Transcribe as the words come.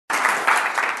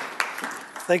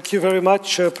Thank you very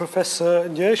much, Professor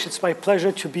Njesh. It's my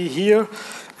pleasure to be here,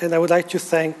 and I would like to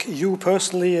thank you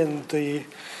personally and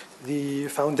the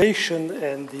foundation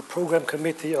and the program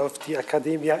committee of the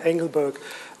Academia Engelberg.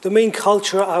 The main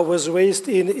culture I was raised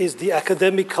in is the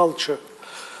academic culture,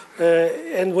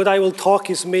 and what I will talk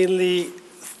is mainly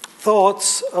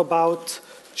thoughts about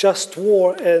just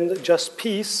war and just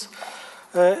peace.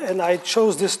 And I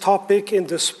chose this topic in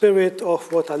the spirit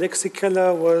of what Alexei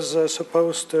Keller was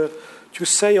supposed to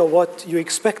say, or what you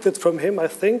expected from him, I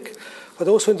think, but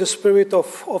also in the spirit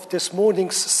of this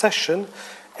morning's session,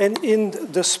 and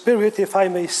in the spirit, if I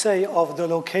may say, of the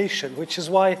location, which is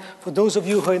why, for those of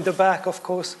you who are in the back, of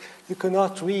course, you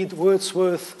cannot read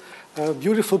Wordsworth's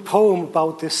beautiful poem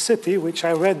about this city, which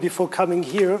I read before coming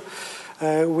here,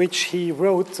 which he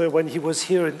wrote when he was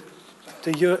here in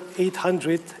the year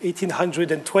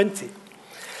 1820.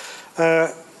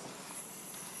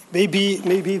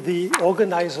 Maybe the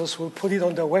organizers will put it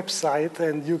on their website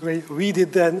and you may read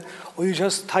it then, or you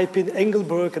just type in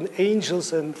Engelberg and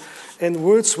angels and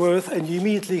Wordsworth and you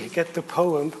immediately get the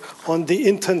poem on the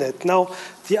internet. Now,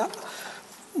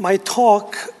 my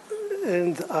talk,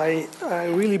 and I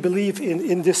really believe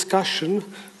in discussion,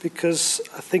 because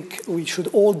I think we should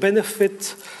all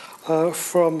benefit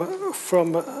from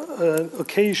an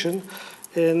occasion,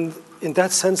 and in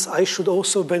that sense, I should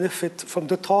also benefit from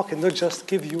the talk and not just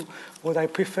give you what I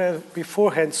prefer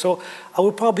beforehand. So I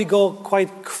will probably go quite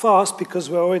fast because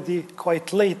we're already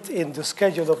quite late in the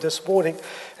schedule of this morning.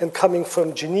 And coming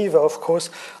from Geneva, of course,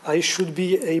 I should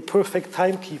be a perfect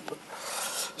timekeeper.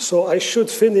 So I should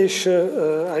finish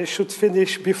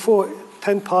before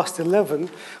 10 past 11,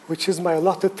 which is my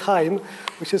allotted time,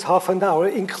 which is half an hour,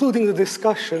 including the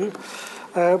discussion.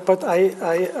 But I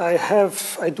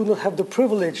do not have the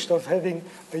privilege of having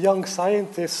a young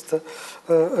scientist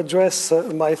address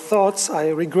my thoughts. I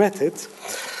regret it.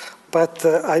 But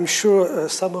I'm sure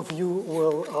some of you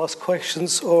will ask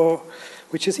questions or,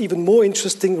 which is even more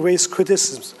interesting, raise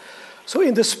criticisms. So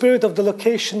in the spirit of the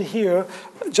location here,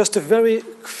 just a very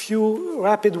few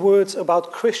rapid words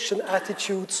about Christian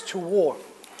attitudes to war.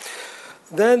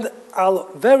 Then I'll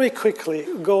very quickly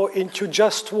go into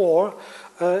just war,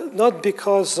 not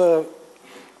because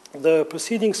the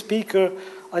preceding speaker,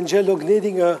 Angelo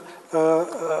Gnedinger,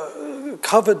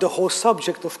 covered the whole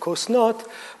subject, of course not.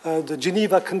 The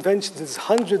Geneva Convention is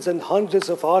hundreds and hundreds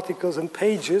of articles and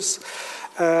pages,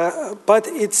 but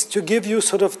it's to give you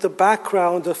sort of the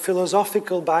background, the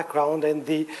philosophical background, and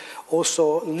the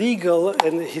also legal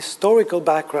and historical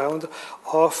background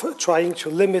of trying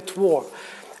to limit war.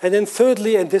 And then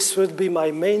thirdly, and this would be my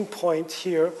main point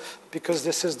here, because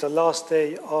this is the last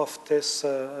day of this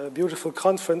beautiful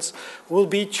conference, will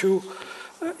be to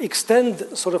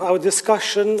extend sort of our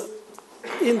discussion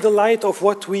in the light of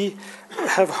what we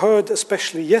have heard,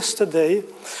 especially yesterday,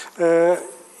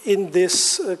 in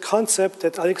this concept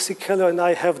that Alexei Keller and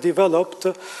I have developed,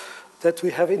 that we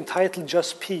have entitled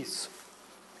Just Peace.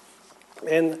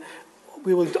 And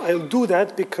I'll do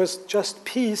that because just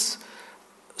peace,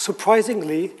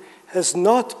 surprisingly, has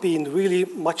not been really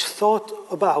much thought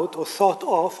about or thought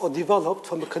of or developed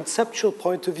from a conceptual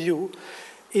point of view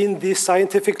in the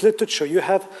scientific literature. You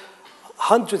have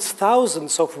hundreds,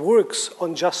 thousands of works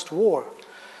on just war.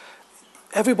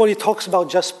 Everybody talks about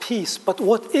just peace, but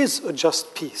what is a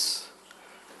just peace?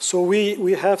 So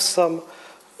we have some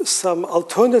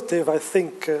alternative, I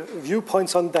think,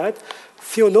 viewpoints on that.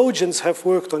 Theologians have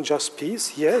worked on just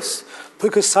peace, yes,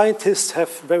 because scientists have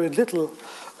very little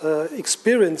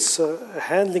experience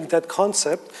handling that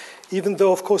concept, even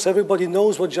though, of course, everybody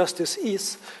knows what justice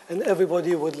is, and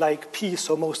everybody would like peace,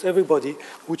 or most everybody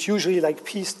would usually like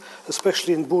peace,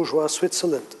 especially in bourgeois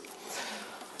Switzerland.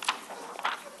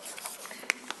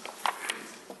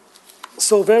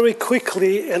 So very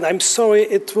quickly, and I'm sorry,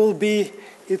 it will be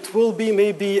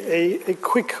maybe a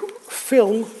quick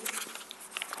film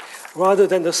rather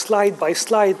than a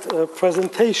slide-by-slide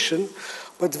presentation.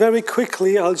 But very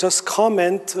quickly, I'll just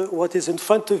comment what is in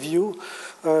front of you,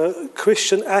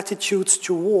 Christian attitudes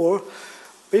to war.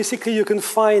 Basically, you can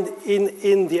find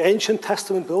in the Ancient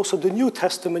Testament, but also the New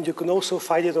Testament, you can also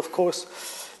find it, of course,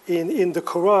 in the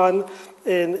Quran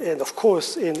and of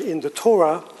course, in the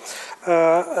Torah.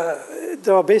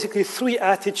 There are basically three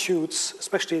attitudes,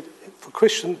 especially for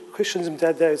Christianism,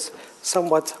 that there is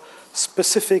somewhat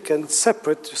specific and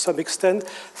separate to some extent,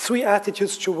 three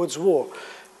attitudes towards war.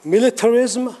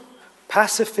 Militarism,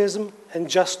 pacifism, and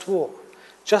just war.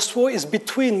 Just war is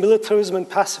between militarism and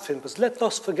pacifism, but let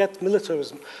us forget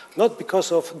militarism, not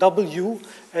because of W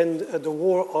and the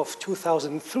war of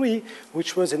 2003,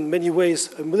 which was in many ways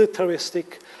a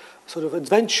militaristic sort of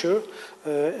adventure.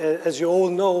 As you all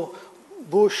know,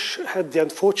 Bush had the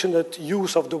unfortunate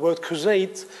use of the word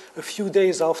crusade a few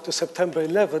days after September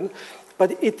 11,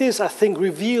 but it is, I think,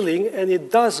 revealing, and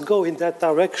it does go in that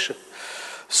direction.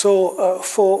 So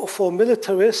for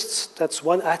militarists, that's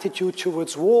one attitude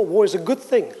towards war. War is a good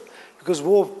thing, because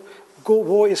war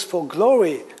is for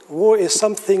glory. War is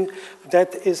something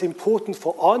that is important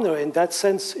for honor. In that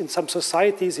sense, in some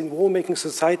societies, in war-making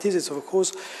societies, it's of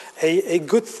course a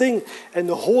good thing. And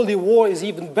the holy war is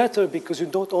even better, because you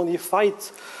don't only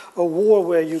fight a war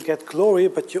where you get glory,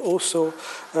 but you also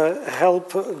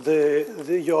help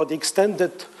the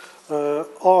extended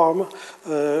arm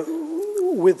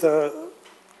with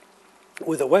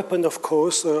a weapon, of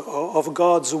course, of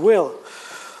God's will.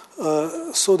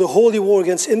 So the holy war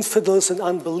against infidels and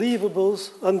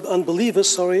unbelievers,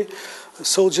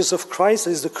 soldiers of Christ,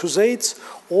 is the Crusades,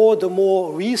 or the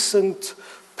more recent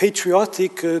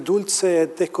patriotic dulce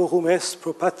et decorum est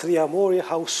pro patria mori,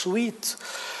 how sweet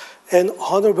and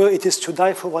honorable it is to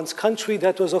die for one's country.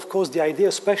 That was, of course, the idea,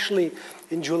 especially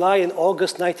in July and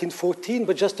August 1914,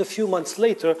 but just a few months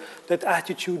later, that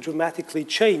attitude dramatically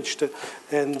changed,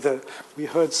 and we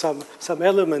heard some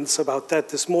elements about that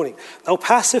this morning. Now,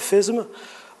 pacifism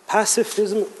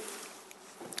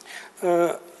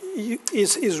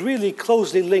is really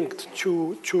closely linked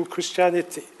to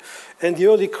Christianity. And the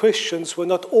early Christians were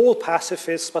not all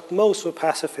pacifists, but most were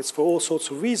pacifists for all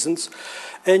sorts of reasons.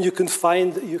 And you can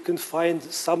find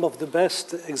some of the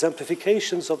best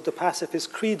exemplifications of the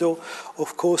pacifist credo,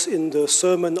 of course, in the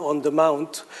Sermon on the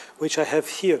Mount, which I have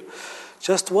here.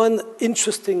 Just one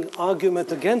interesting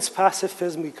argument against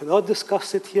pacifism. We cannot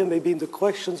discuss it here. Maybe in the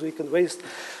questions we can raise.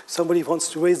 Somebody wants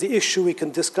to raise the issue. We can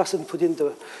discuss it and put in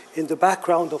the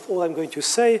background of all I'm going to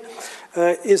say.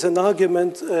 Is an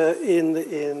argument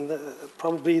in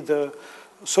probably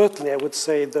certainly I would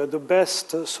say the best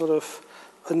sort of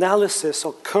analysis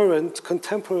or current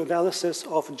contemporary analysis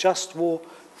of just war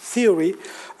theory,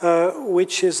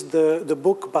 which is the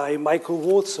book by Michael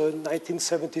Walzer in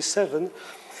 1977.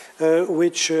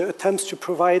 Which attempts to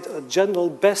provide a general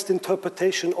best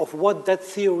interpretation of what that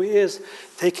theory is,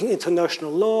 taking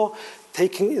international law,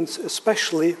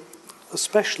 especially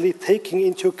taking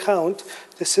into account,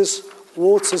 this is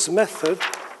Walzer's method,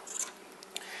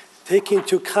 taking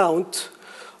into account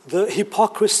the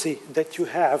hypocrisy that you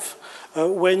have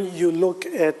when you look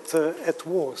at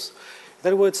wars. In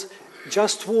other words,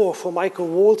 just war for Michael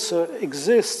Walzer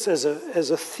exists as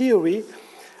a theory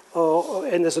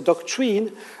and as a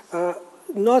doctrine,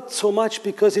 not so much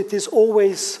because it is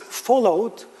always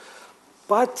followed,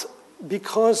 but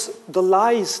because the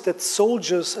lies that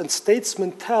soldiers and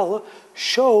statesmen tell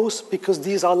shows, because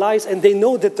these are lies, and they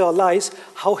know that they are lies,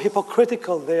 how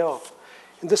hypocritical they are.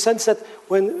 In the sense that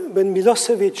when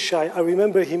Milosevic, I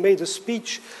remember he made a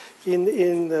speech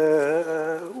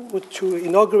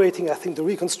inaugurating, I think, the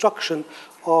reconstruction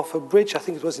of a bridge. I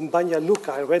think it was in Banja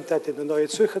Luka. I read that in the Neue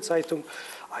Zürcher Zeitung.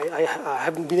 I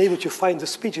haven't been able to find the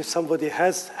speech. If somebody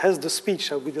has the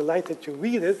speech, I'll be delighted to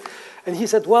read it. And he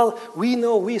said, well,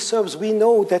 we Serbs, we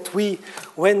know that we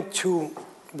went to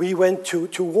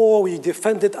war, we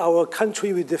defended our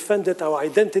country, we defended our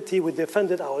identity, we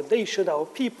defended our nation, our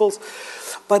peoples.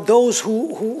 But those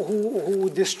who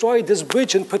destroyed this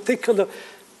bridge in particular,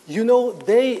 you know,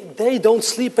 they don't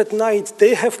sleep at night,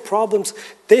 they have problems,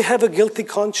 they have a guilty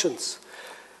conscience.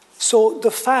 So the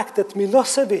fact that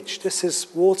Milosevic, this is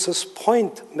Walzer's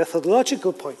point,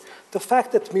 methodological point, the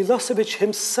fact that Milosevic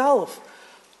himself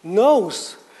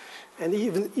knows, and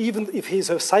even if he's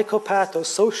a psychopath or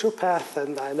sociopath,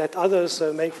 and let others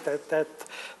make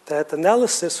that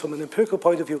analysis from an empirical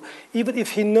point of view, even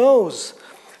if he knows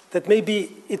that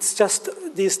maybe it's just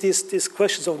these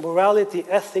questions of morality,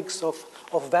 ethics, of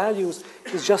values,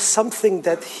 is just something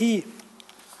that he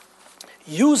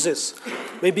uses,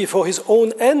 maybe for his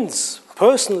own ends,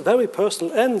 very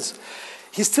personal ends,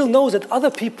 he still knows that other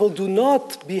people do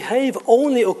not behave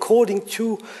only according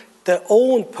to their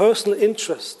own personal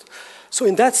interest. So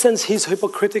in that sense, he's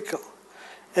hypocritical.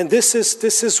 And this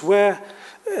is where,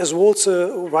 as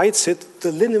Walzer writes it,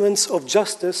 the lineaments of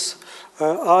justice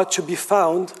are to be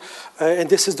found. And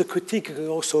this is the critique we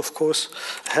also, of course,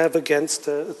 have against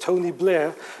Tony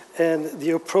Blair and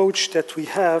the approach that we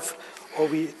have,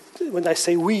 when I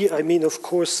say we, I mean, of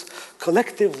course,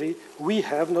 collectively, we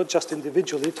have, not just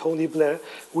individually, Tony Blair,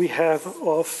 we have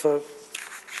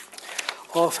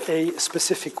of a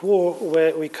specific war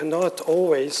where we cannot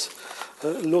always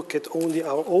look at only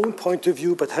our own point of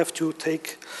view, but have to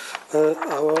take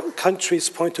our country's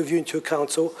point of view into account.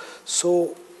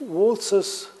 So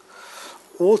Walzer's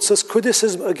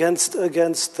criticism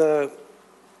against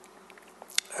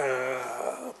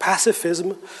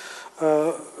pacifism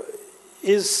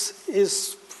is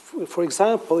is, for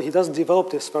example, he doesn't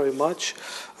develop this very much,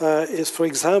 is, for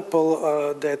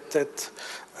example, that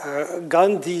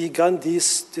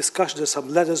Gandhi's discussion, there's some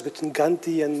letters between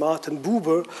Gandhi and Martin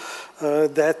Buber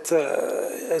that,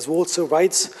 as Walzer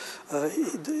writes,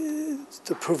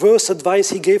 the perverse advice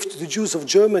he gave to the Jews of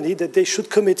Germany that they should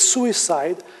commit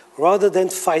suicide rather than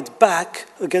fight back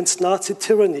against Nazi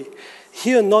tyranny.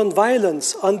 Here,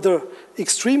 nonviolence under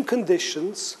extreme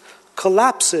conditions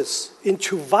collapses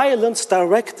into violence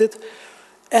directed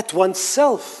at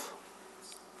oneself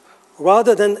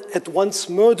rather than at one's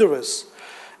murderers.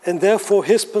 And therefore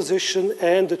his position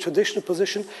and the traditional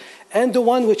position, and the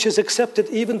one which is accepted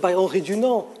even by Henri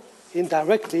Dunant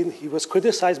indirectly, and he was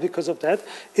criticized because of that,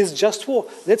 is just war.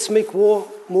 Let's make war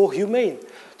more humane.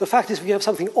 The fact is, if you have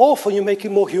something awful, you make it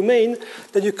more humane,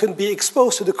 then you can be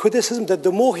exposed to the criticism that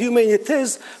the more humane it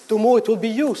is, the more it will be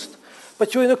used.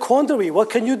 But you're in a quandary.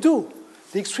 What can you do?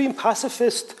 The extreme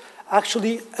pacifist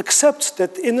actually accepts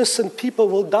that innocent people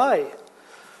will die.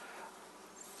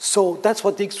 So that's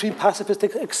what the extreme pacifist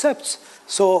accepts.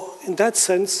 So in that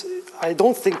sense, I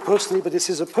don't think personally, but this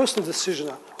is a personal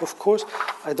decision, of course,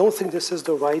 I don't think this is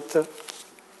the right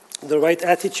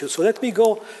attitude. So let me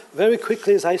go very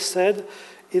quickly, as I said.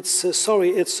 It's a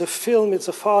film, it's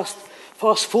a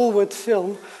fast-forward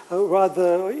film,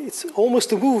 rather, it's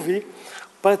almost a movie,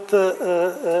 but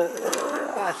I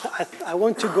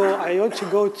want to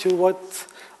go to what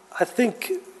I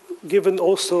think, given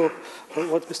also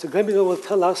what Mr. Gremino will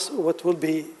tell us, what will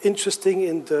be interesting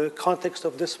in the context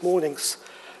of this morning's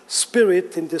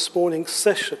spirit, in this morning's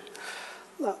session.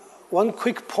 One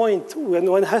quick point, when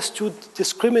one has to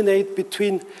discriminate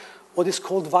between what is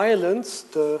called violence,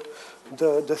 the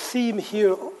theme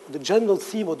here, the general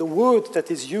theme or the word that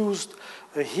is used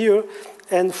here,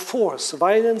 and force.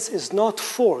 Violence is not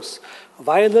force.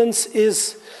 Violence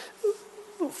is,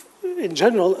 in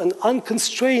general, an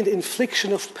unconstrained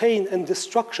infliction of pain and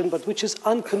destruction, but which is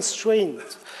unconstrained,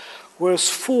 whereas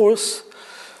force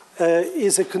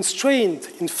is a constrained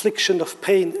infliction of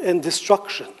pain and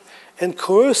destruction. And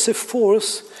coercive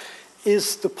force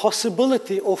is the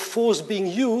possibility of force being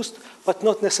used, but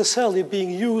not necessarily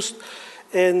being used.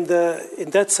 And in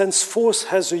that sense, force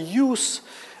has a use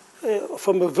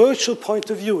from a virtual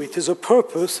point of view. It is a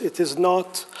purpose. It is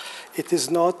not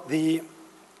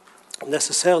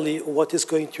necessarily what is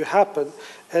going to happen,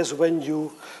 as when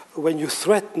you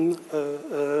threaten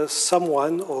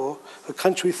someone, or a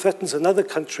country threatens another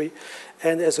country,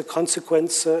 and as a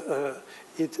consequence,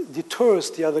 it deters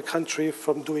the other country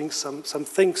from doing some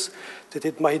things that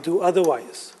it might do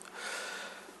otherwise.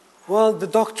 Well, the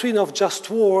doctrine of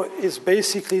just war is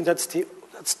basically, and there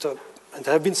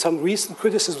have been some recent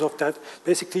criticisms of that,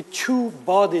 basically two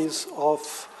bodies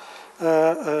of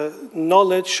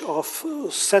knowledge, of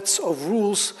sets of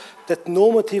rules that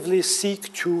normatively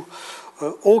seek to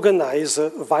organize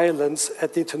violence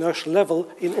at the international level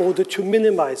in order to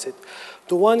minimize it.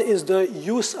 The one is the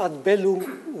jus ad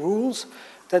bellum rules,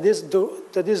 that is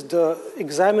the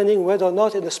examining whether or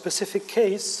not in a specific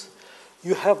case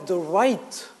you have the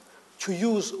right to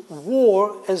use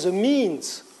war as a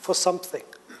means for something.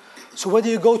 So whether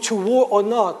you go to war or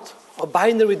not, a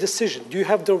binary decision. Do you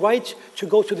have the right to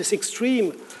go to this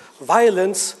extreme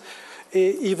violence,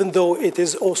 even though it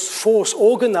is force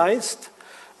organized,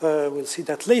 we'll see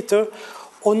that later,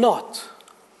 or not?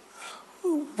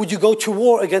 Would you go to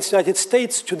war against the United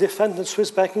States to defend the Swiss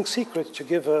banking secret, to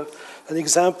give an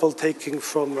example taken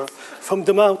from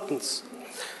the mountains?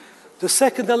 The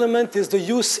second element is the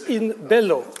jus in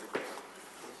bello.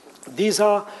 These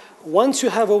are, once you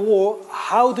have a war,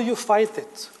 how do you fight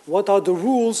it? What are the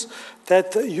rules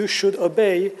that you should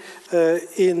obey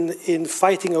in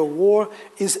fighting a war?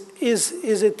 Is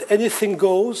it anything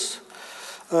goes?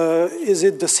 Is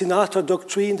it the Sinatra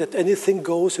doctrine that anything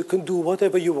goes, you can do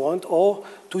whatever you want? Or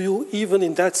do you, even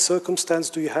in that circumstance,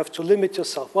 do you have to limit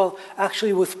yourself? Well,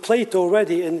 actually with Plato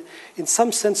already, and in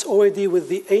some sense already with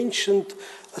the ancient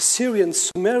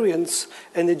Assyrians, Sumerians,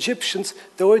 and Egyptians,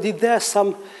 there were already there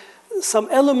some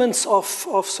elements of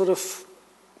sort of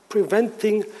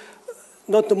preventing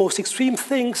not the most extreme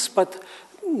things, but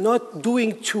not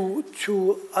doing to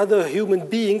other human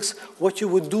beings what you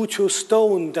would do to a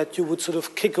stone that you would sort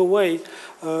of kick away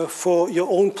for your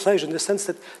own pleasure, in the sense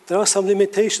that there are some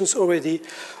limitations already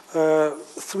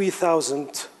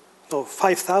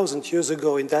 5,000 years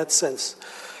ago in that sense.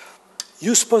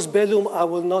 Jus post bellum I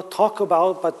will not talk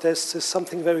about, but this is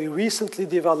something very recently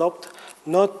developed,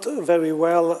 not very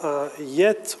well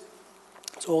yet.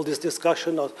 So all this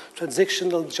discussion of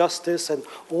transactional justice and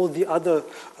all the other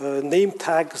name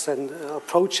tags and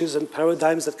approaches and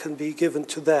paradigms that can be given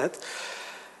to that.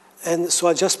 And so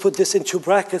I just put this into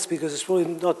brackets because it's really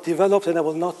not developed and I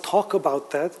will not talk about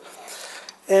that.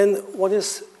 And what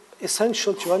is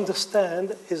essential to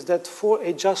understand is that for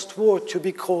a just war to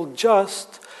be called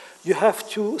just, you have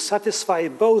to satisfy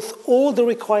both all the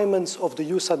requirements of the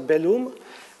jus ad bellum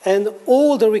and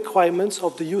all the requirements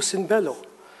of the jus in bello.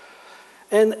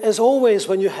 And as always,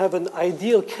 when you have an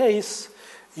ideal case,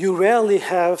 you rarely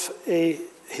have a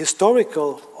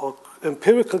historical or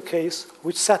empirical case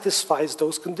which satisfies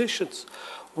those conditions.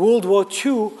 World War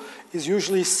II is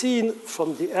usually seen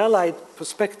from the Allied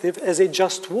perspective as a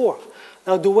just war.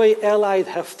 Now, the way Allied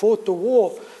have fought the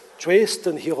war,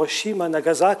 Dresden, Hiroshima,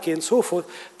 Nagasaki, and so forth,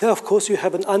 there, of course, you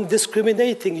have an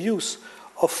undiscriminating use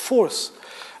of force.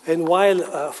 And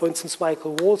while, for instance,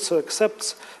 Michael Walzer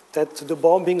accepts that the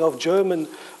bombing of German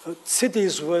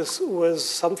cities was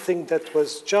something that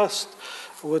was just,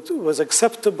 was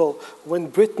acceptable when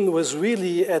Britain was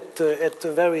really at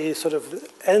the very sort of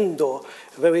end or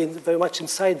very much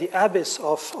inside the abyss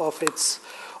of its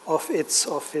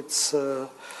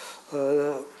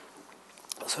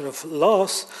sort of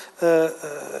loss.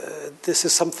 This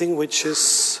is something which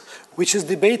is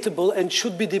debatable and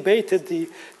should be debated.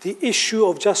 The issue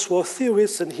of just war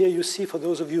theorists, and here you see, for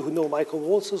those of you who know Michael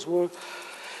Walzer's work,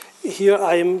 here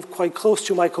I am quite close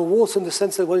to Michael Walzer in the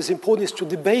sense that what is important is to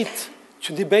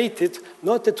debate it,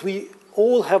 not that we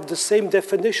all have the same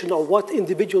definition of what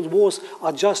individual wars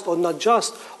are just or not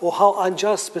just, or how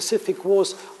unjust specific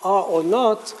wars are or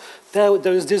not. There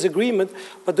is disagreement,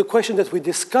 but the question that we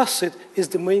discuss it is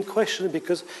the main question,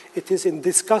 because it is in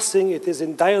discussing, it is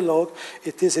in dialogue,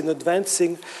 it is in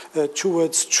advancing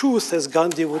towards truth, as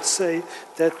Gandhi would say,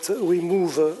 that we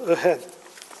move ahead.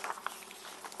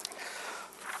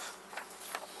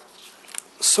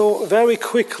 So very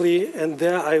quickly, and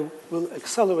there I will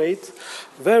accelerate,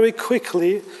 very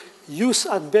quickly, jus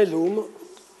ad bellum,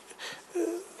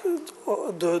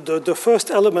 the first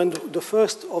element, the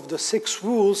first of the 6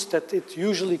 rules that it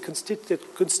usually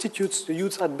constitutes the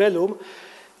jus ad bellum.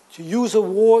 To use a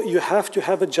war, you have to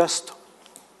have a just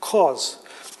cause.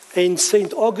 And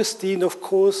St. Augustine, of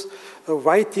course,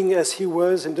 writing as he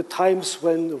was in the times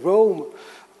when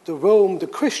the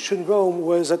Christian Rome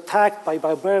was attacked by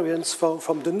barbarians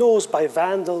from the north, by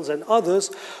Vandals and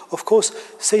others. Of course,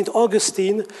 St.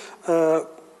 Augustine,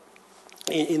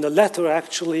 in a letter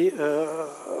actually,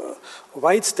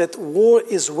 writes that war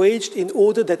is waged in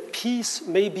order that peace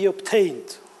may be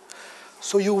obtained.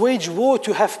 So you wage war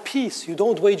to have peace. You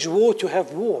don't wage war to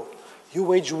have war. You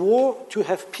wage war to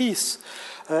have peace.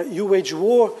 You wage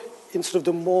war, instead of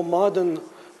the more modern,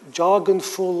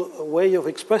 jargonful way of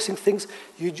expressing things,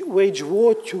 you wage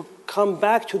war to come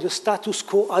back to the status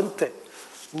quo ante.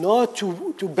 Not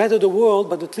to better the world,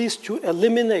 but at least to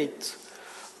eliminate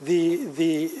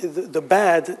the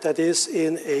bad that is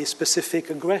in a specific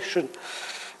aggression,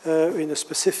 in a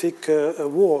specific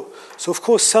war. So, of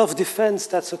course, self-defense,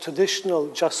 that's a traditional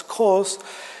just cause,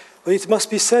 but it must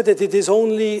be said that it is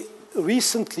only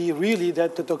recently, really,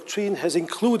 that the doctrine has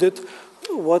included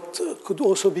what could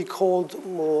also be called,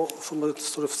 more from a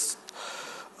sort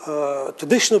of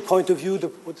traditional point of view,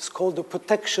 what is called the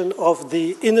protection of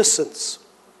the innocents.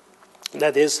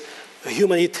 That is, a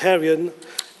humanitarian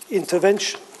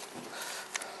intervention.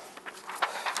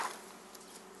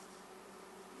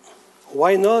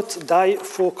 Why not die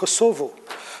for Kosovo?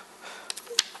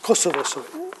 Kosovo, sorry.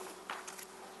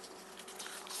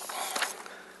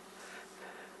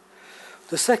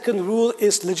 The second rule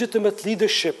is legitimate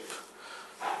leadership.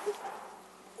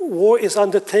 War is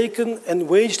undertaken and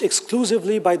waged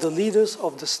exclusively by the leaders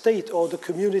of the state or the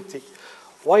community.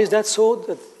 Why is that so?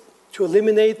 That to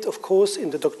eliminate, of course,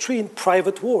 in the doctrine,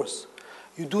 private wars.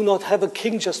 You do not have a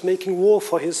king just making war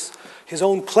for his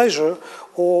own pleasure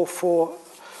or for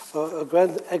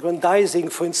aggrandizing,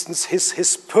 for instance,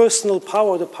 his personal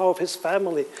power, the power of his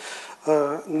family.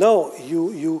 No,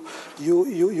 you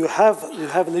have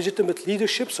legitimate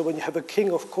leadership. So when you have a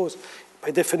king, of course,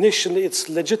 by definition, it's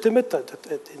legitimate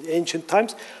in ancient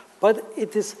times. But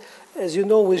it is, as you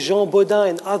know, with Jean Baudin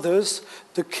and others,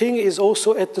 the king is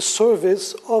also at the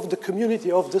service of the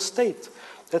community, of the state.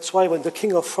 That's why when the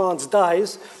king of France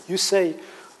dies, you say,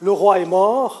 le roi est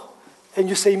mort, and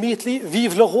you say immediately,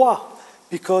 vive le roi,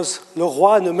 because le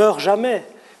roi ne meurt jamais.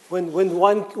 When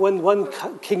one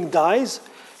king dies,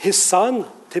 his son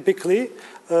typically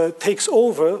takes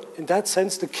over. In that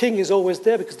sense, the king is always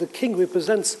there because the king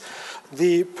represents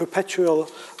the perpetual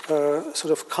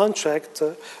sort of contract,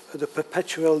 the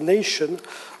perpetual nation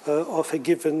of a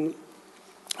given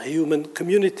human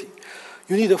community.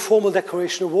 You need a formal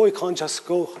declaration of war. You can't just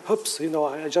go, oops,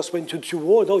 I just went to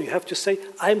war. No, you have to say,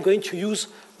 I'm going to use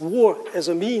war as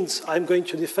a means. I'm going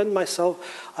to defend myself.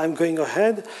 I'm going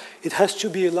ahead. It has to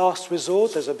be a last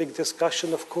resort. There's a big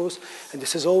discussion, of course, and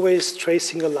this is always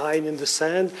tracing a line in the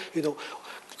sand.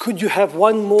 Could you have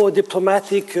one more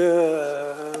diplomatic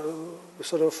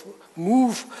sort of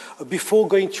move before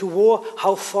going to war?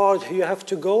 How far do you have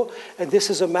to go? And this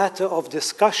is a matter of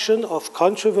discussion, of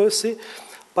controversy.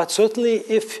 But certainly,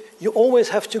 if you always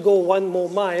have to go one more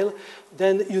mile,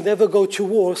 then you never go to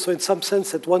war. So in some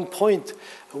sense, at one point,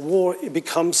 war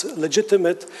becomes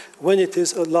legitimate when it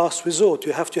is a last resort.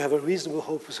 You have to have a reasonable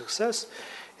hope of success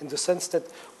in the sense that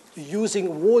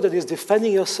using war that is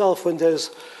defending yourself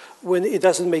when it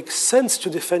doesn't make sense to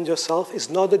defend yourself is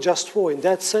not a just war. In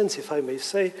that sense, if I may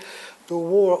say, the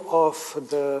war of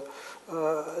the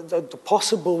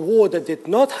possible war that did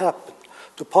not happen,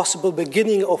 the possible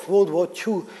beginning of World War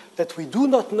II that we do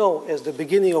not know as the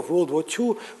beginning of World War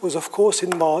II was, of course,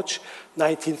 in March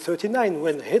 1939,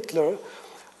 when Hitler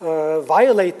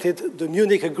violated the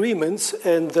Munich agreements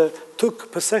and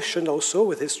took possession also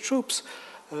with his troops,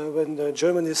 when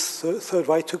Germany's Third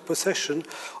Reich took possession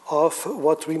of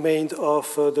what remained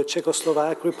of the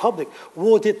Czechoslovak Republic.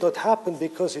 War did not happen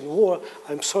because in war,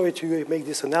 I'm sorry to make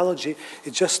this analogy,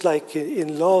 it's just like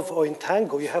in love or in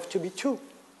tango, you have to be two.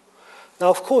 Now,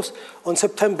 of course, on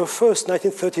September 1st,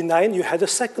 1939, you had a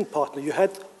second partner. You had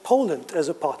Poland as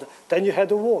a partner. Then you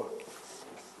had a war.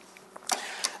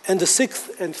 And the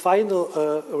sixth and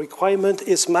final requirement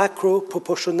is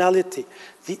macro-proportionality.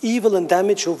 The evil and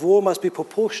damage of war must be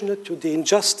proportionate to the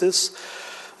injustice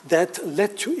that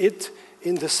led to it,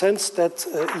 in the sense that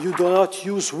you do not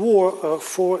use war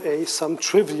for some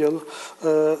trivial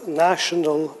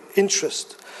national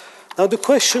interest. Now, the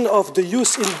question of the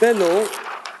jus in bello,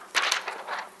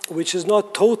 which is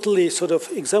not totally sort of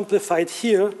exemplified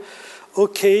here.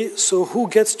 Okay, so who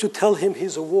gets to tell him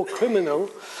he's a war criminal?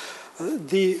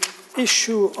 The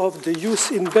issue of the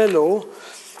jus in bello,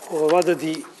 or rather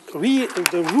the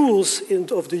rules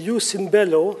of the jus in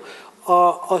bello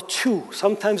are two,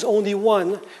 sometimes only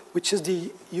one, which is the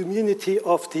immunity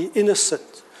of the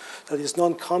innocent. That is,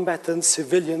 non-combatant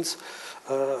civilians,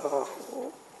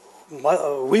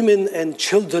 women and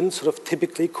children, sort of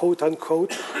typically, quote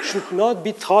unquote, should not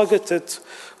be targeted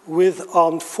with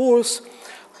armed force,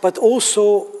 but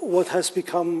also what has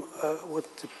become,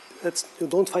 you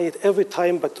don't find it every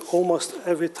time, but almost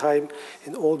every time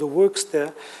in all the works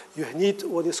there, you need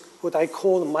what I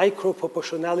call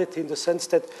micro-proportionality, in the sense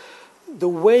that the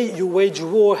way you wage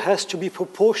war has to be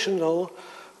proportional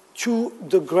to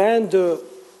the grander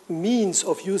means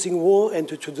of using war and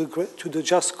to the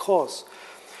just cause.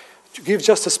 To give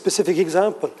just a specific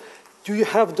example, do you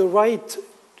have the right,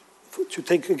 to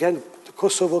take again the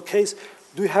Kosovo case,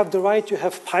 do you have the right to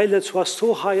have pilots who are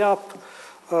so high up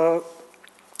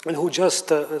and who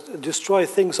just destroy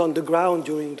things on the ground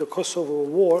during the Kosovo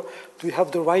war? Do you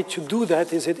have the right to do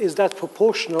that? Is that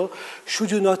proportional?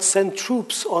 Should you not send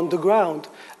troops on the ground,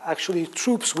 actually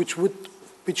troops which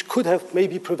could have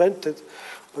maybe prevented,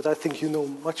 but I think you know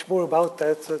much more about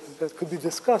that, that could be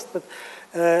discussed, but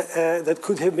that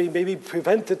could have maybe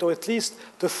prevented, or at least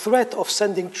the threat of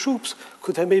sending troops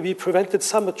could have maybe prevented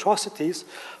some atrocities.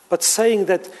 But saying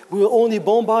that we will only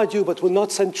bombard you but will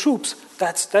not send troops,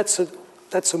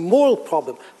 that's a moral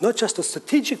problem, not just a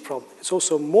strategic problem. It's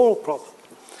also a moral problem.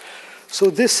 So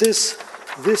this is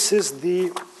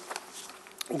the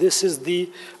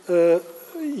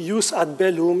jus ad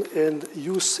bellum and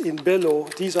jus in bello.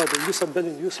 These are the jus ad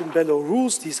bellum and jus in bello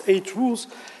rules. These 8 rules,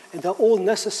 and they're all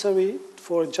necessary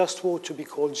for a just war to be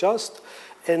called just.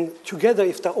 And together,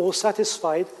 if they're all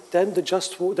satisfied, then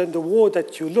the war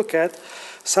that you look at,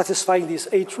 satisfying these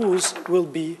 8 rules,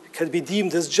 can be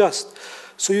deemed as just.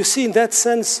 So you see, in that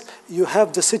sense, you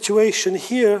have the situation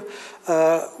here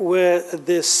where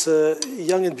this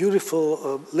young and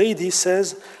beautiful lady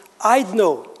says, "I'd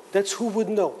know." That's who would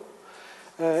know.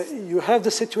 You have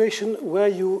the situation where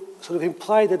you sort of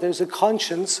imply that there's a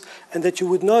conscience and that you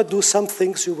would not do some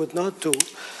things you would not do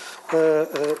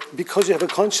because you have a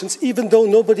conscience, even though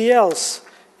nobody else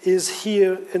is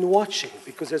here and watching.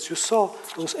 Because as you saw,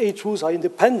 those 8 rules are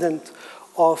independent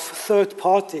of third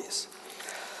parties.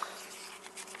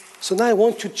 So now I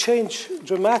want to change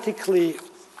dramatically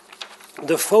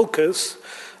the focus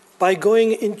by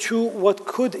going into what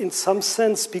could in some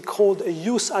sense be called a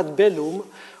jus ad bellum,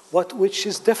 which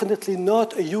is definitely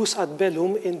not a jus ad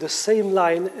bellum in the same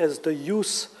line as the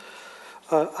jus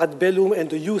ad bellum and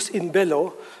the jus in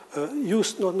bello.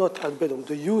 Not ad bellum,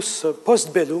 the jus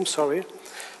post bellum, sorry.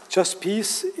 Just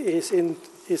peace is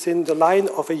in the line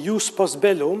of a jus post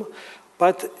bellum,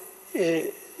 but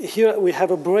here we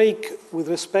have a break with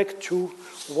respect to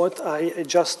what I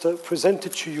just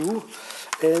presented to you.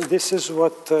 And this is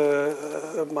what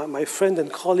my friend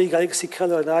and colleague Alexis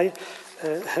Keller and I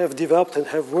have developed and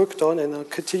have worked on and are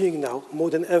continuing now more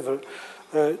than ever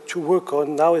to work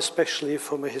on, now especially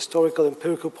from a historical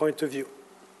empirical point of view.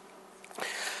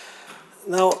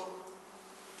 Now,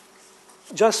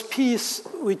 just peace,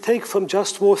 we take from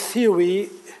just war theory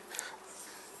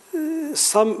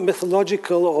some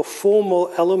methodological or formal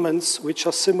elements which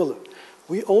are similar.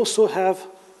 We also have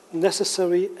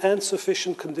necessary and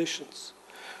sufficient conditions.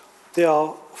 There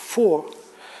are 4,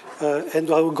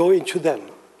 and I will go into them.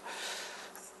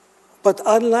 But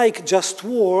unlike just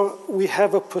war, we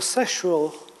have a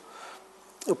processual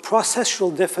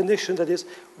definition, that is,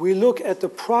 we look at the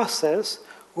process,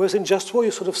 whereas in just war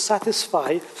you sort of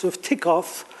satisfy, sort of tick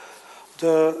off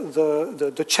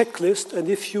the checklist, and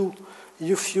if the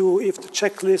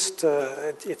checklist,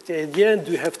 if at the end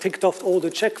you have ticked off all the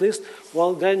checklist,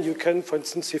 well then you can, for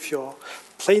instance, if you're a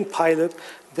plane pilot,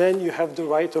 then you have the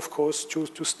right, of course, to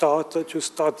start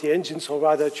the engines, or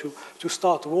rather to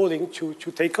start rolling, to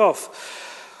take off.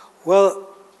 Well,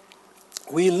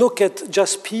 we look at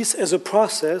just peace as a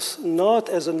process, not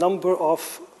as a number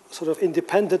of sort of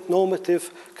independent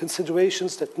normative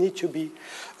considerations that need to be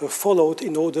followed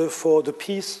in order for the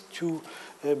peace to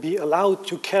be allowed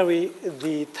to carry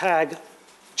the tag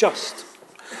just.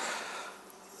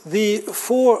 The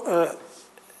 4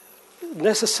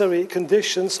 necessary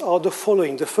conditions are the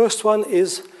following. The first one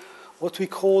is what we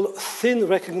call thin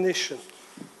recognition.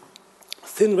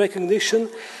 Thin recognition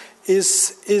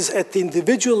is at the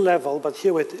individual level, but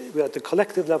here we're at the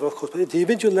collective level, of course, but at the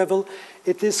individual level,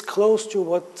 it is close to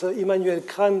what Immanuel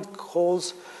Kant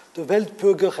calls the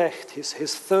Weltbürgerrecht,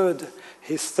 his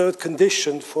third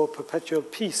condition for perpetual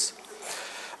peace.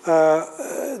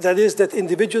 That is, that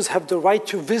individuals have the right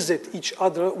to visit each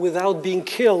other without being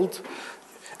killed.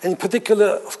 And in particular,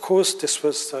 of course, this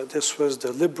was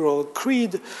the liberal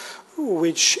creed,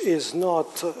 which is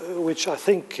not, which I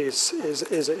think is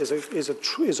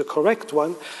a correct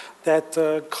one,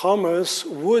 that commerce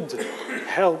would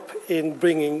help in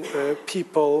bringing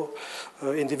people,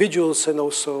 individuals, and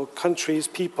also countries,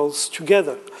 peoples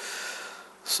together.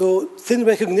 So thin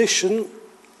recognition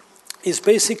is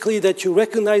basically that you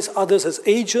recognize others as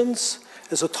agents,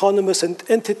 as autonomous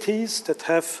entities that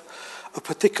have a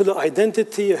particular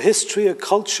identity, a history, a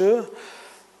culture,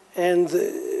 and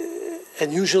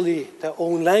usually their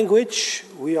own language.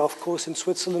 We are, of course, in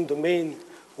Switzerland,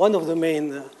 one of the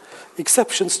main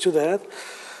exceptions to that.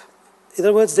 In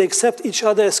other words, they accept each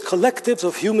other as collectives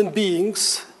of human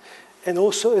beings and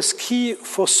also as key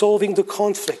for solving the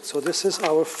conflict. So this is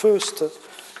our first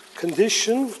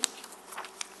condition.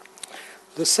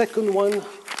 The second one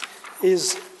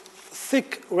is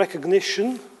thick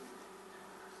recognition.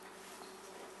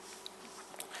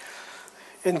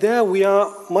 And there we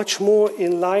are much more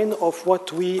in line of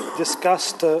what we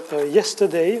discussed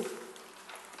yesterday.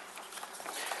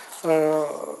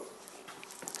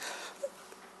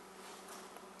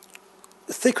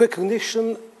 Thick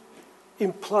recognition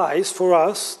implies for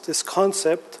us this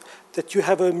concept that you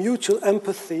have a mutual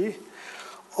empathy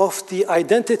of the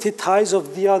identity ties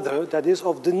of the other, that is,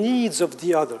 of the needs of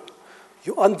the other.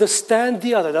 You understand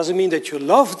the other. It doesn't mean that you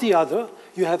love the other.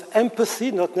 You have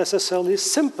empathy, not necessarily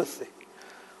sympathy.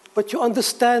 But you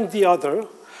understand the other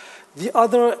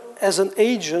as an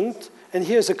agent, and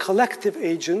here as a collective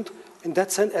agent, in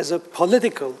that sense as a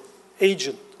political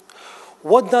agent.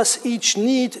 What does each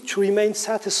need to remain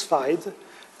satisfied?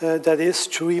 That is,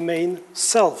 to remain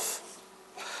self.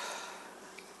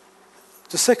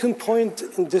 The second point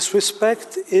in this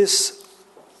respect is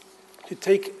to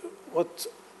take what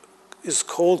is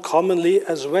called commonly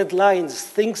as red lines,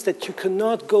 things that you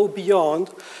cannot go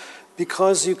beyond,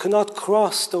 because you cannot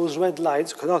cross those red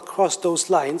lines, you cannot cross those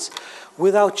lines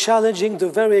without challenging the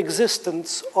very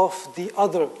existence of the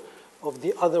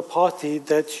other party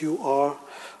that you are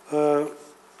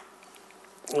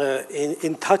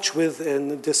in touch with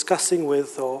and discussing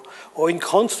with or in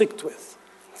conflict with.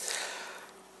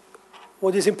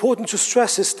 What is important to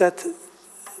stress is that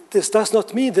this does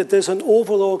not mean that there's an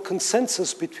overall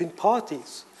consensus between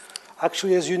parties.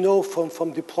 Actually, as you know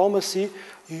from diplomacy,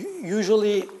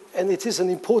 usually, and it is an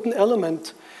important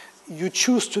element, you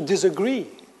choose to disagree.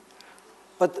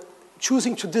 But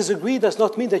choosing to disagree does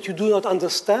not mean that you do not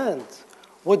understand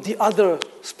what the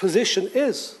other's position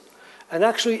is. And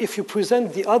actually, if you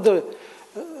present the other,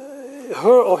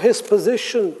 her or his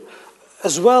position,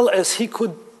 as well as he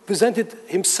could present it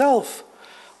himself,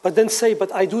 but then say,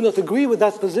 but I do not agree with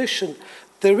that position,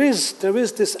 there is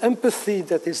this empathy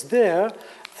that is there,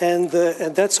 and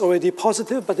that's already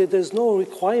positive, but there's no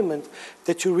requirement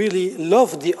that you really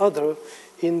love the other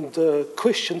in the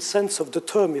Christian sense of the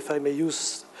term, if I may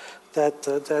use that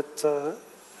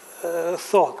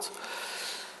thought.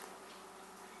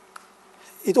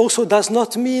 It also does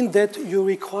not mean that you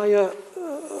require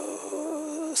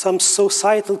some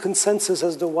societal consensus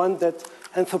as the one that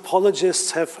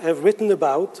anthropologists have written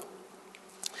about,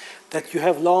 that you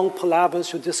have long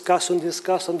palabras, you discuss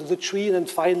under the tree, and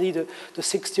finally the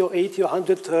 60 or 80 or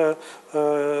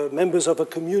 100 members of a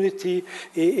community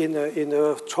in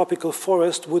a tropical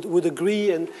forest would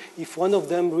agree, and if one of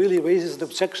them really raises an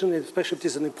objection, especially if it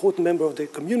is an important member of the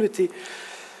community.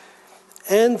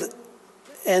 And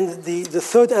the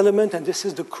third element, and this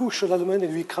is the crucial element,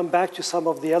 and we come back to some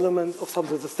of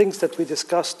the things that we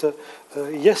discussed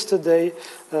yesterday,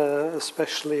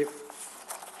 especially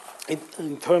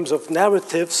in terms of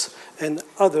narratives and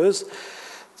others,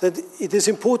 that it is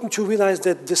important to realize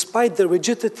that despite the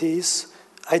rigidities,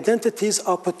 identities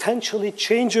are potentially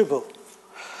changeable.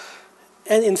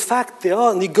 And in fact, they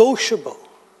are negotiable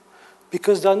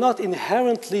because they're not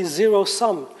inherently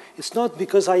zero-sum. It's not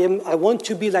because I want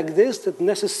to be like this that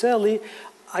necessarily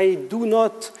I do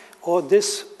not, or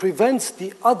this prevents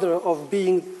the other of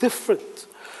being different.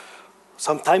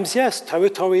 Sometimes, yes,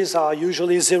 territories are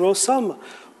usually zero-sum,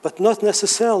 but not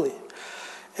necessarily.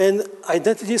 And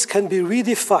identities can be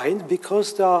redefined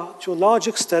because they are, to a large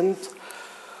extent,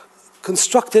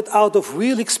 constructed out of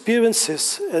real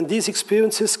experiences, and these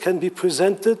experiences can be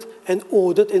presented and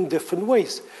ordered in different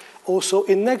ways. Also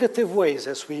in negative ways,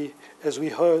 as we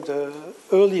heard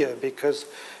earlier, because,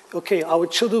 okay, our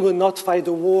children will not fight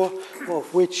the war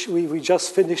of which we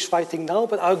just finished fighting now,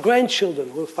 but our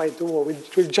grandchildren will fight the war.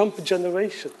 We'll jump a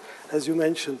generation, as you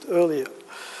mentioned earlier.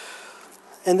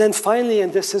 And then finally,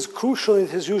 and this is crucial,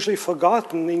 it is usually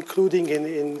forgotten, including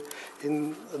in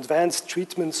advanced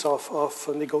treatments of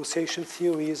negotiation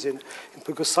theories in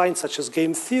political science, such as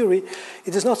game theory,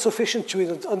 it is not sufficient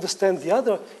to understand the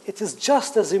other. It is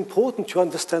just as important to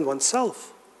understand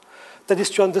oneself. That is,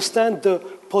 to understand the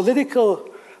political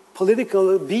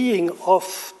being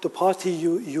of the party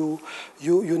you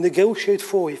negotiate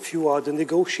for, if you are the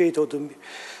negotiator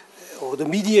or the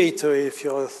mediator, if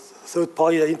you're a third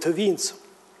party that intervenes.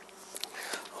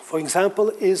 For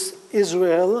example, is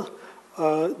Israel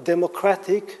a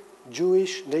democratic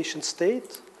Jewish nation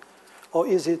state? Or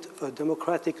is it a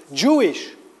democratic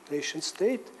Jewish nation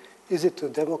state? Is it a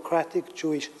democratic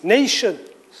Jewish nation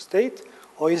state?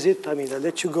 Or is it, I mean, I'll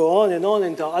let you go on,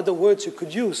 and there are other words you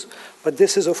could use. But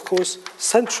this is, of course,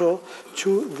 central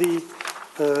to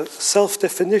the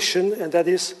self-definition, and that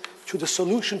is to the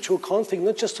solution to a conflict,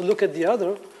 not just to look at the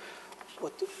other,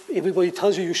 what everybody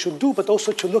tells you should do, but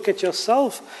also to look at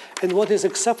yourself and what is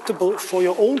acceptable for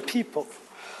your own people.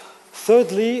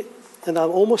 Thirdly, and I'm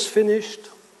almost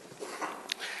finished,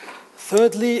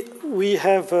 thirdly, we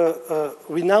have a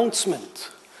renouncement.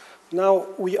 Now,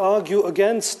 we argue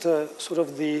against sort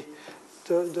of the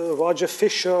Roger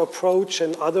Fisher approach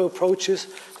and other approaches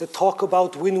that talk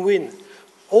about win-win.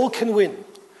 All can win.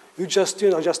 You just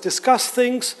discuss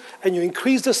things and you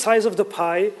increase the size of the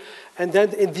pie, and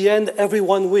then in the end,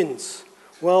 everyone wins.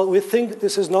 Well, we think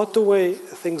this is not the way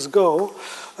things go,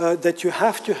 that you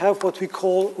have to have what we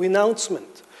call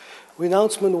renouncement.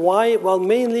 Renouncement, why? Well,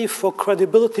 mainly for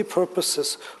credibility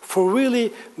purposes, for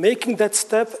really making that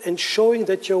step and showing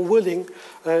that you're willing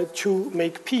to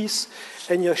make peace,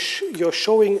 and you're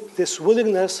showing this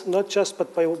willingness not just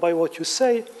by what you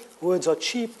say, words are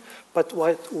cheap, but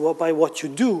by what you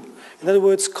do. In other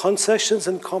words, concessions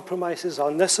and compromises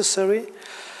are necessary.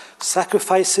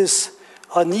 Sacrifices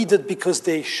are needed because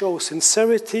they show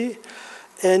sincerity,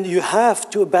 and you have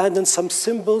to abandon some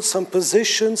symbols, some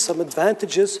positions, some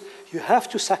advantages. You have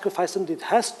to sacrifice them. It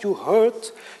has to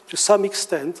hurt to some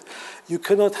extent. You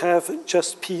cannot have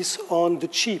just peace on the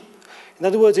cheap. In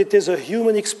other words, it is a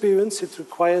human experience. It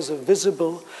requires a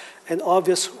visible and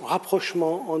obvious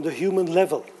rapprochement on the human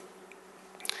level.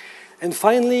 And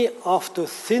finally, after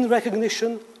thin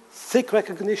recognition, thick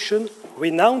recognition,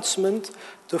 renouncement,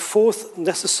 the fourth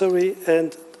necessary,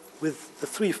 and with the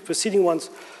three preceding ones,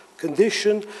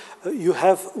 condition, you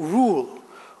have rule.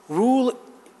 Rule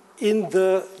in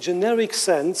the generic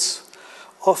sense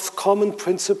of common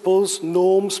principles,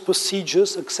 norms,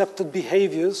 procedures, accepted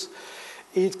behaviors.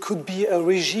 It could be a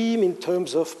regime in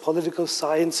terms of political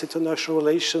science, international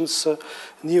relations,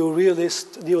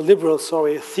 neoliberal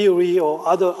theory, or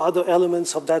other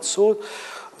elements of that sort.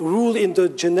 Rule in the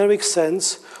generic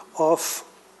sense of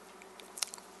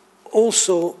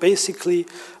also basically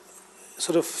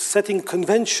sort of setting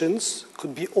conventions,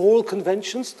 could be oral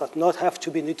conventions, that not have to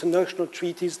be in international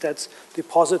treaties that's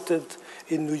deposited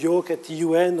in New York at the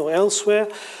UN or elsewhere,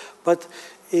 but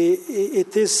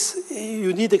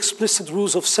you need explicit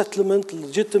rules of settlement,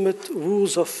 legitimate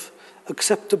rules of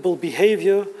acceptable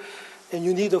behavior, and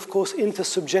you need, of course,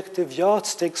 intersubjective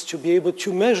yardsticks to be able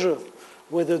to measure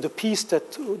whether the peace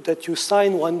that you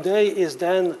sign one day is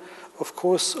then, of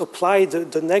course, applied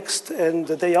the next and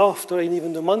the day after and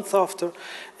even the month after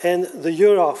and the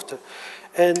year after.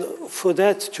 And for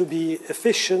that to be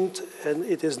efficient, and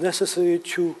it is necessary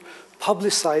to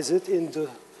publicize it in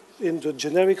the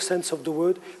generic sense of the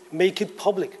word, make it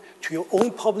public, to your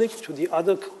own public, to the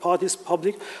other parties'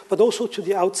 public, but also to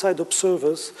the outside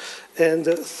observers and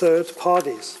third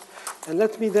parties. And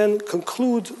let me then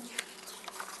conclude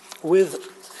with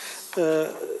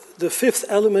the fifth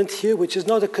element here, which is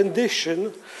not a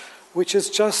condition, which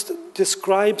is just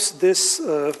describes this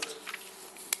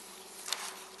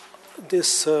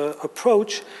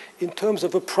approach in terms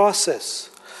of a process.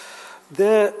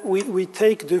 There we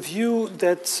take the view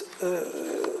that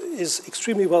is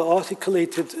extremely well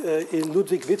articulated in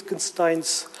Ludwig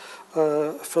Wittgenstein's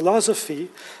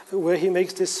philosophy, where he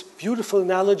makes this beautiful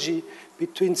analogy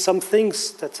between some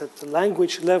things that's at the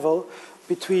language level,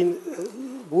 between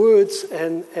words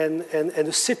and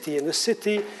a city. And a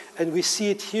city, and we see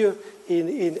it here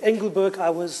in Engelberg. I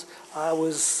was,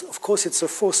 of course, it's a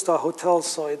 4-star hotel,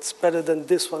 so it's better than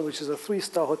this one, which is a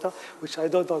 3-star hotel, which I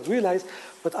don't realize.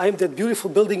 But I'm that beautiful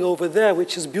building over there,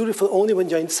 which is beautiful only when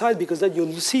you're inside, because then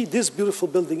you'll see this beautiful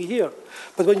building here.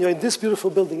 But when you're in this beautiful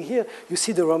building here, you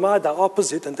see the Ramada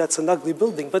opposite, and that's an ugly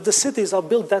building. But the cities are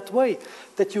built that way,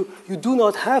 that you do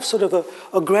not have sort of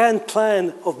a grand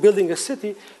plan of building a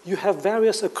city. You have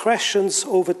various accretions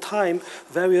over time,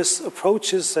 various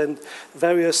approaches and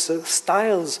various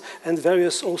styles and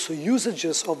various also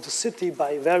usages of the city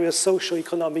by various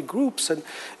socio-economic groups and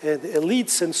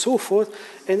elites and so forth.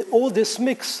 And all this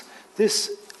mix,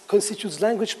 this constitutes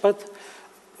language, but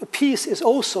peace is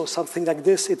also something like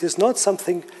this. It is not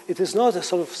something, it is not a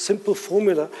sort of simple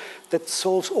formula that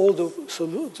solves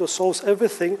solves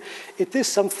everything. It is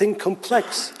something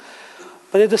complex.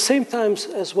 But at the same time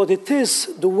as what it is,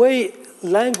 the way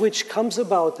language comes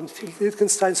about, and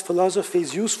Wittgenstein's philosophy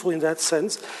is useful in that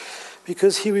sense,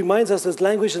 because he reminds us that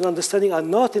language and understanding are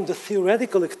not in the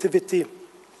theoretical activity,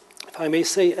 if I may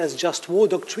say, as just war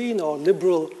doctrine or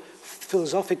liberal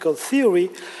philosophical theory,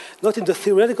 not in the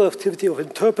theoretical activity of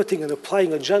interpreting and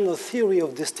applying a general theory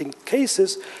of distinct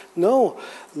cases. No,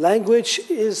 language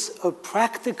is a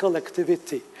practical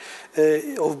activity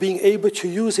of being able to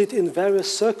use it in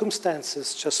various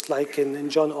circumstances, just like in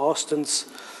John Austin's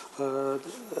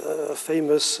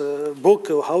famous book,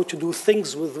 How to Do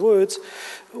Things with Words.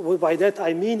 By that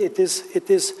I mean it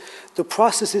is the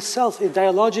process itself, a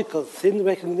dialogical, thin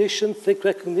recognition, thick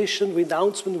recognition,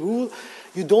 renouncement, rule.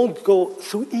 You don't go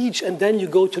through each and then you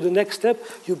go to the next step.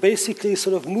 You basically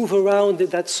sort of move around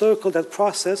that circle, that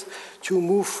process, to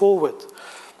move forward.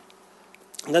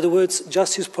 In other words,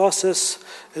 justice process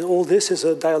and all this is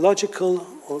a dialogical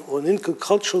or an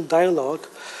intercultural dialogue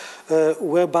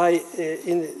whereby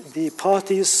in the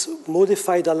parties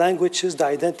modify their languages, their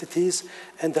identities,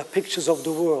 and their pictures of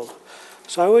the world.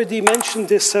 So I already mentioned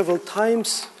this several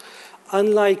times.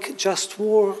 Unlike just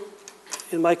war,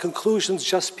 in my conclusions,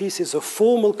 just peace is a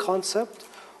formal concept,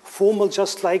 formal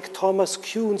just like Thomas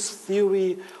Kuhn's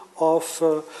theory of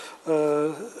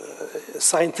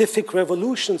scientific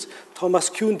revolutions. Thomas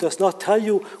Kuhn does not tell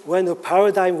you when an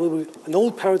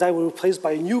old paradigm will be replaced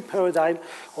by a new paradigm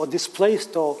or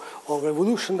displaced or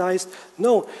revolutionized.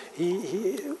 No,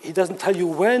 he doesn't tell you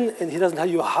when, and he doesn't tell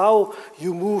you how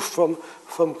you move from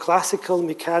classical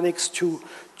mechanics to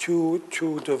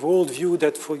the worldview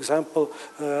that, for example,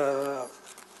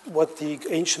 what the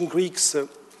ancient Greeks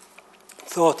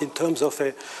thought in terms of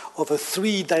a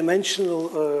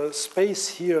three-dimensional space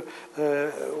here,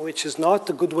 which is not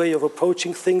a good way of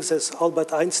approaching things, as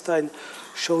Albert Einstein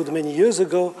showed many years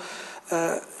ago.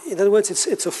 In other words,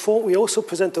 we also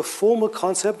present a formal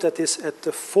concept that is at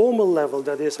the formal level,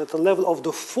 that is at the level of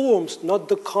the forms, not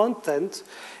the content,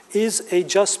 is a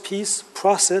just peace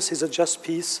process, is a just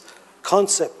peace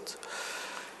concept.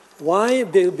 Why?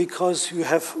 Because we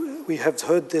have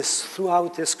heard this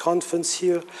throughout this conference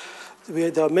here.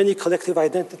 There are many collective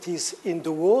identities in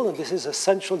the world, and this is a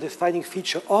central defining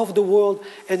feature of the world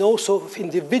and also of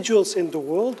individuals in the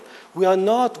world. We are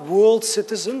not world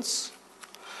citizens.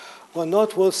 We are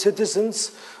not world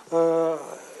citizens. And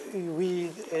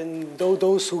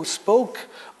those who spoke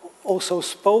also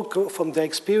spoke from their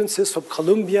experiences from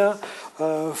Colombia,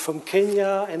 from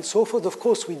Kenya, and so forth. Of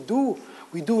course, we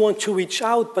We do want to reach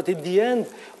out, but in the end,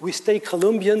 we stay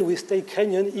Colombian, we stay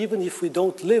Kenyan, even if we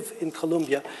don't live in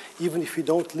Colombia, even if we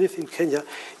don't live in Kenya,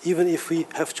 even if we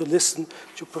have to listen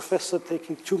to Professor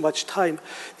taking too much time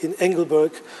in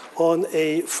Engelberg on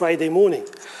a Friday morning.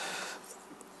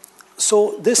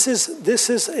 So this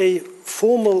is a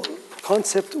formal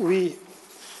concept we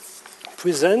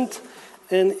present,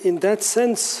 and in that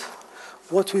sense,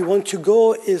 what we want to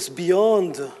go is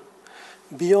beyond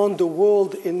the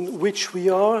world in which we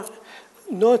are,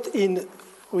 not in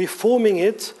reforming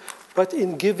it, but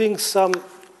in giving some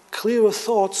clearer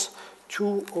thoughts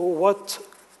to what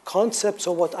concepts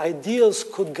or what ideas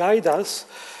could guide us,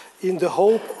 in the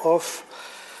hope of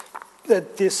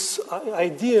that these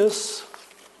ideas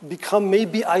become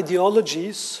maybe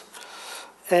ideologies,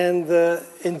 and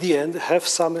in the end have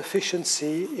some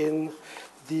efficiency in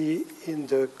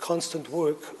the constant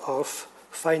work of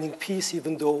finding peace,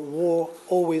 even though war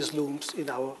always looms in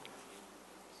our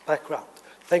background.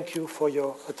 Thank you for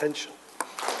your attention.